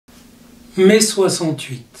Mai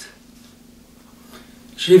 68.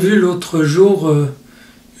 J'ai vu l'autre jour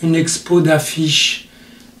une expo d'affiches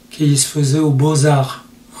qui se faisait aux Beaux-Arts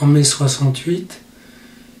en mai 68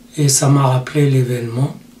 et ça m'a rappelé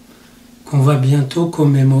l'événement qu'on va bientôt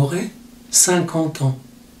commémorer 50 ans.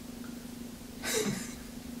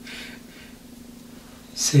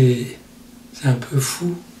 C'est un peu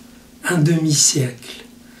fou, un demi-siècle.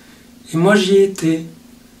 Et moi j'y étais.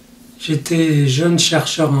 J'étais jeune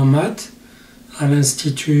chercheur en maths à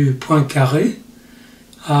l'Institut Poincaré,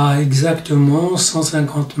 à exactement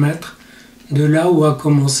 150 mètres de là où a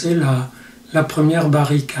commencé la première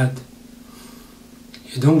barricade.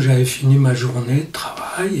 Et donc j'avais fini ma journée de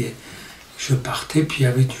travail et je partais, puis il y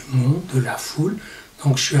avait du monde, de la foule,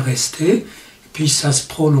 donc je suis resté, et puis ça se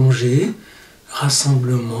prolongeait,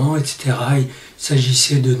 rassemblement, etc. Il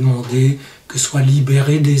s'agissait de demander que soient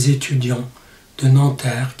libérés des étudiants de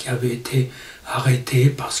Nanterre qui avaient été arrêtés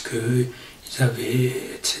parce qu'ils avaient,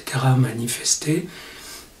 etc., manifesté.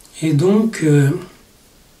 Et donc,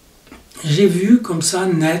 j'ai vu comme ça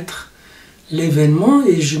naître l'événement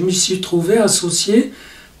et je me suis trouvé associé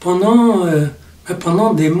pendant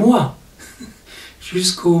des mois,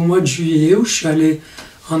 jusqu'au mois de juillet où je suis allé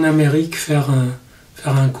en Amérique faire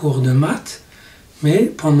un cours de maths, mais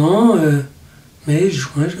pendant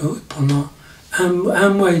pendant un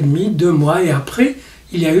mois et demi, 2 mois, et après,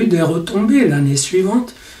 il y a eu des retombées l'année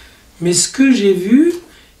suivante. Mais ce que j'ai vu,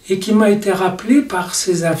 et qui m'a été rappelé par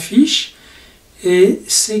ces affiches,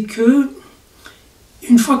 c'est que,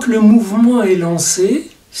 une fois que le mouvement est lancé,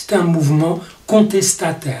 c'est un mouvement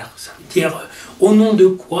contestataire. Ça veut dire, au nom de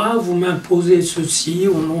quoi vous m'imposez ceci,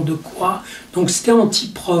 au nom de quoi. Donc c'était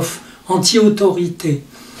anti-prof, anti-autorité.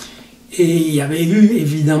 Et il y avait eu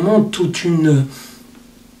évidemment une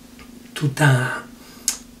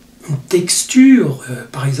texture.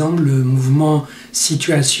 Par exemple, le mouvement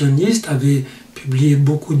situationniste avait publié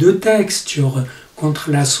beaucoup de textes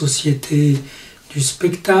contre la société du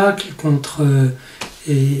spectacle, contre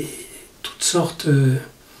toutes sortes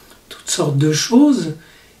de choses,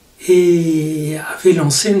 et avait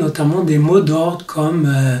lancé notamment des mots d'ordre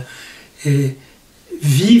comme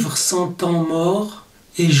vivre sans temps mort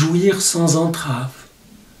et jouir sans entraves.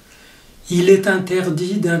 Il est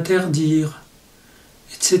interdit d'interdire,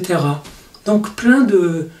 etc. Donc plein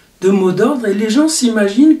de mots d'ordre, et les gens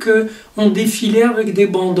s'imaginent qu'on défilait avec des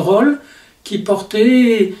banderoles qui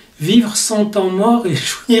portaient « vivre sans temps mort et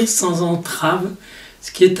jouir sans entrave »,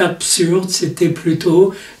 ce qui est absurde. C'était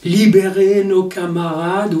plutôt « libérer nos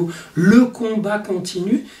camarades » ou « le combat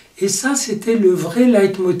continue ». Et ça, c'était le vrai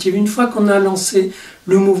leitmotiv. Une fois qu'on a lancé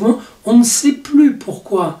le mouvement, on ne sait plus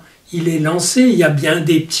pourquoi il est lancé. Il y a bien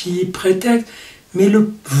des petits prétextes, mais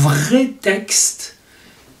le vrai texte,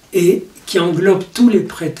 et qui englobe tous les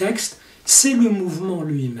prétextes, c'est le mouvement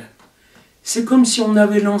lui-même. C'est comme si on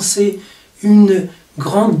avait lancé une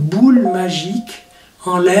grande boule magique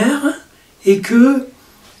en l'air et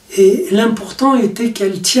l'important était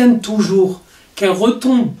qu'elle tienne toujours, qu'elle ne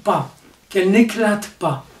retombe pas, qu'elle n'éclate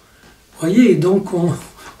pas. Vous voyez, donc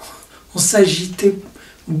on s'agitait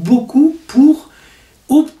beaucoup pour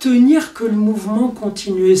obtenir que le mouvement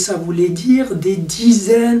continuait. Ça voulait dire des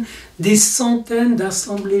dizaines, des centaines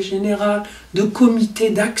d'assemblées générales, de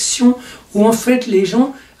comités d'action, où en fait les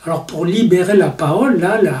gens, alors pour libérer la parole,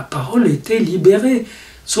 là la parole était libérée,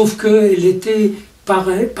 sauf qu'elle était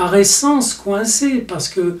par essence coincée,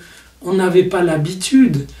 parce qu'on n'avait pas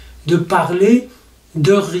l'habitude de parler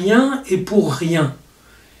de rien et pour rien.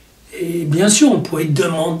 Et bien sûr, on pouvait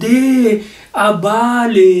demander à bas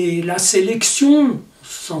la sélection,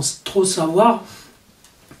 sans trop savoir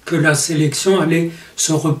que la sélection allait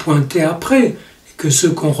se repointer après, et que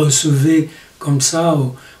ceux qu'on recevait comme ça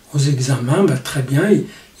aux examens, ben très bien,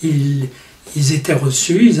 ils étaient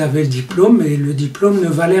reçus, ils avaient le diplôme, et le diplôme ne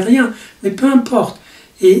valait rien, mais peu importe.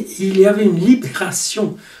 Et il y avait une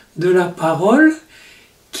libération de la parole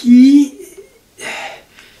qui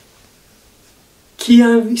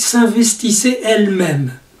s'investissait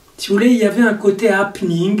elle-même. Si vous voulez, il y avait un côté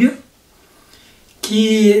happening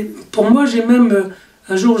qui, pour moi,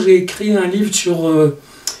 un jour j'ai écrit un livre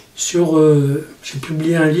j'ai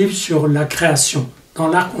publié un livre sur la création dans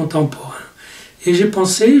l'art contemporain. Et j'ai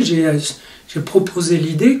proposé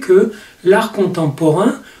l'idée que l'art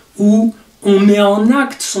contemporain, où on met en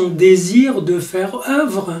acte son désir de faire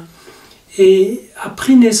œuvre, et a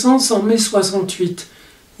pris naissance en mai 68,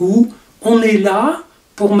 où on est là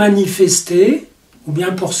pour manifester, ou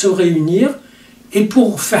bien pour se réunir, et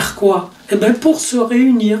pour faire quoi? Eh bien pour se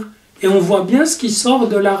réunir. Et on voit bien ce qui sort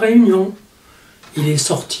de la réunion. Il est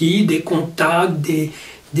sorti des contacts, des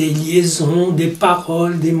liaisons, des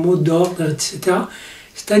paroles, des mots d'ordre, etc.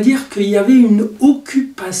 C'est-à-dire qu'il y avait une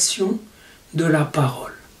occupation de la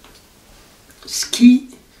parole. Ce qui,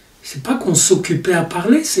 c'est pas qu'on s'occupait à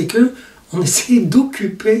parler, c'est que on essayait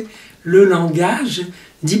d'occuper le langage,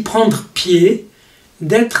 d'y prendre pied,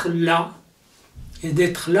 d'être là, et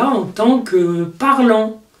d'être là en tant que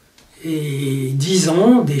parlant, et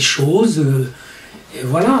disant des choses, et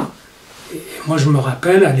voilà. Et moi je me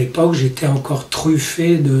rappelle, à l'époque, j'étais encore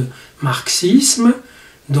truffé de marxisme,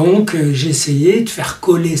 donc j'essayais de faire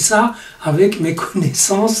coller ça avec mes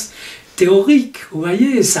connaissances théoriques, vous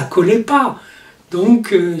voyez, ça collait pas.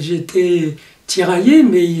 Donc j'étais tiraillé,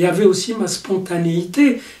 mais il y avait aussi ma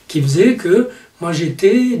spontanéité qui faisait que moi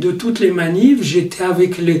j'étais, de toutes les manifs, j'étais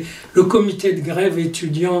avec le comité de grève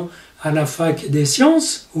étudiant à la fac des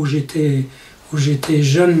sciences, où j'étais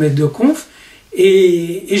jeune maître de conf,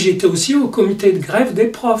 et j'étais aussi au comité de grève des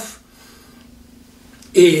profs.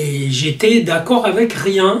 Et j'étais d'accord avec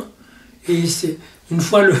rien. Et c'est une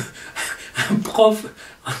fois un prof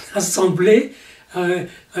en assemblée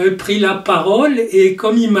avait pris la parole, et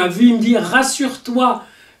comme il m'a vu, il me dit « Rassure-toi,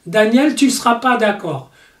 Daniel, tu ne seras pas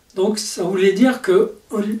d'accord ». Donc ça voulait dire que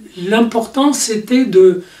l'important c'était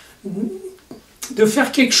de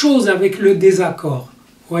faire quelque chose avec le désaccord,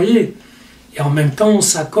 vous voyez. Et en même temps on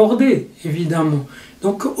s'accordait, évidemment.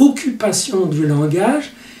 Donc occupation du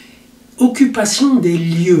langage, occupation des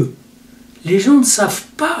lieux. Les gens ne savent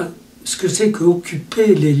pas ce que c'est que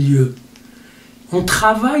occuper les lieux. On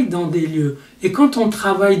travaille dans des lieux. Et quand on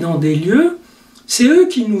travaille dans des lieux, c'est eux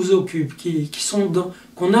qui nous occupent,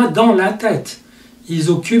 qu'on a dans la tête.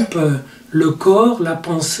 Ils occupent le corps, la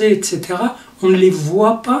pensée, etc. On ne les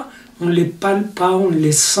voit pas, on ne les palpe pas, on ne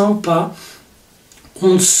les sent pas.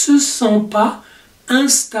 On ne se sent pas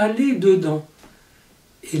installé dedans.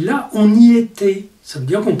 Et là, on y était. Ça veut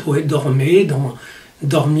dire qu'on pouvait dormir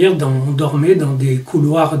dans des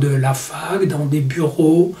couloirs de la fac, dans des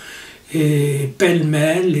bureaux, et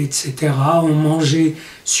pêle-mêle, etc. On mangeait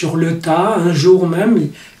sur le tas. Un jour même,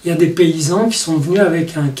 il y a des paysans qui sont venus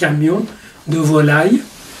avec un camion de volailles.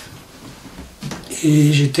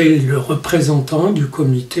 Et j'étais le représentant du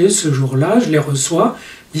comité ce jour-là. Je les reçois,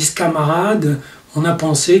 disent camarades, on a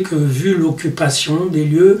pensé que vu l'occupation des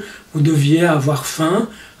lieux, vous deviez avoir faim.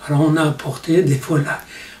 Alors on a apporté des volailles.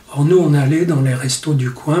 Alors nous, on allait dans les restos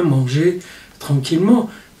du coin manger tranquillement.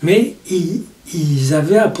 Mais ils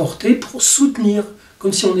avaient apporté pour soutenir,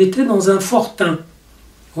 comme si on était dans un fortin.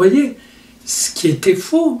 Vous voyez, ce qui était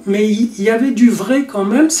faux, mais il y avait du vrai quand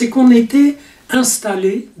même, c'est qu'on était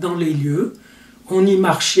installés dans les lieux, on y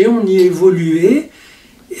marchait, on y évoluait,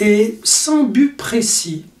 et sans but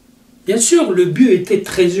précis. Bien sûr, le but était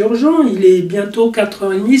très urgent, il est bientôt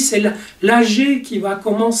 4h30, c'est l'AG qui va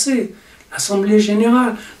commencer, l'Assemblée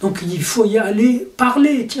Générale. Donc il faut y aller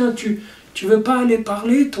parler. Tiens, tu veux pas aller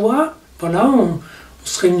parler, toi? Voilà, on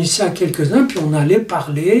se réunissait à quelques-uns, puis on allait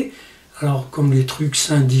parler. Alors, comme les trucs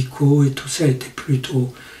syndicaux et tout ça étaient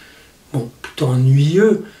plutôt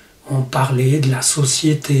ennuyeux, on parlait de la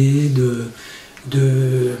société,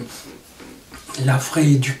 de la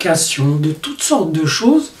vraie éducation, de toutes sortes de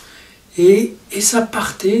choses. Et ça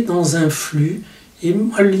partait dans un flux. Et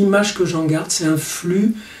moi, l'image que j'en garde, c'est un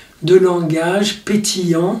flux de langage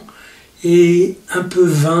pétillant et un peu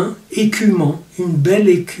vain, écumant, une belle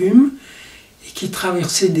écume, et qui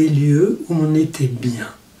traversait des lieux où on était bien.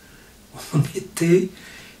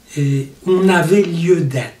 On avait lieu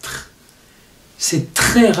d'être. C'est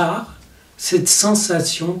très rare, cette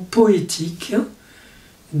sensation poétique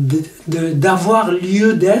d'avoir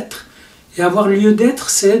lieu d'être. Et avoir lieu d'être,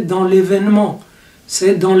 c'est dans l'événement.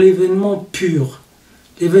 C'est dans l'événement pur.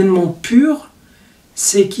 L'événement pur,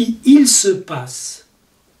 c'est qu'il se passe.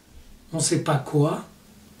 On ne sait pas quoi.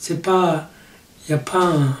 C'est pas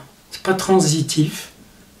transitif.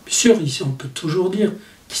 Bien sûr, ici, on peut toujours dire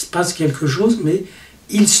qu'il se passe quelque chose, mais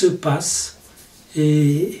il se passe.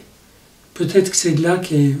 Et peut-être que c'est de là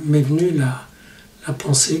m'est venue la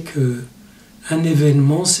pensée qu'un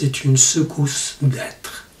événement, c'est une secousse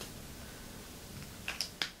d'être.